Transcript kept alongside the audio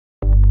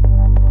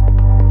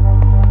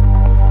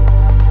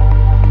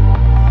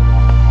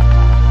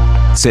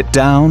Sit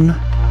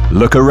down,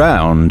 look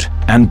around,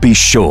 and be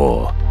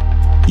sure.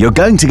 You're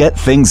going to get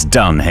things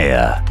done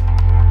here.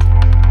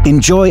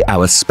 Enjoy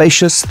our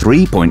spacious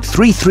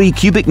 3.33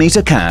 cubic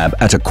meter cab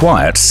at a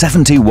quiet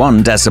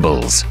 71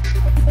 decibels.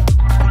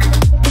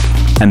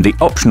 And the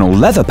optional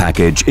leather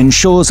package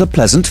ensures a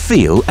pleasant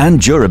feel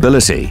and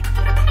durability.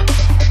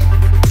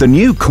 The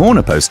new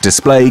corner post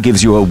display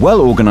gives you a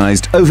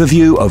well-organized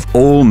overview of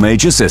all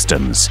major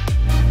systems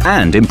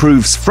and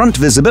improves front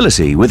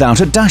visibility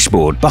without a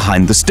dashboard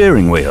behind the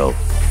steering wheel.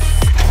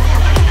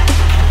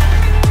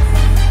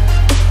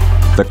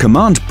 The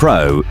Command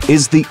Pro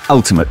is the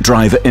ultimate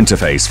driver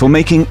interface for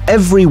making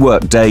every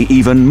workday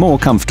even more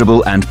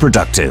comfortable and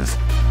productive.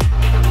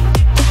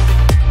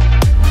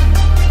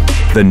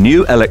 The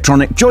new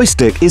electronic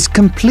joystick is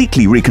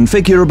completely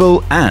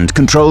reconfigurable and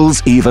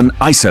controls even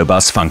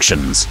ISOBUS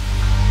functions.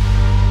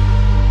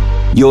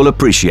 You'll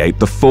appreciate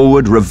the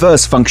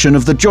forward-reverse function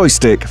of the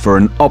joystick for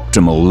an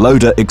optimal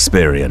loader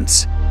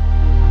experience.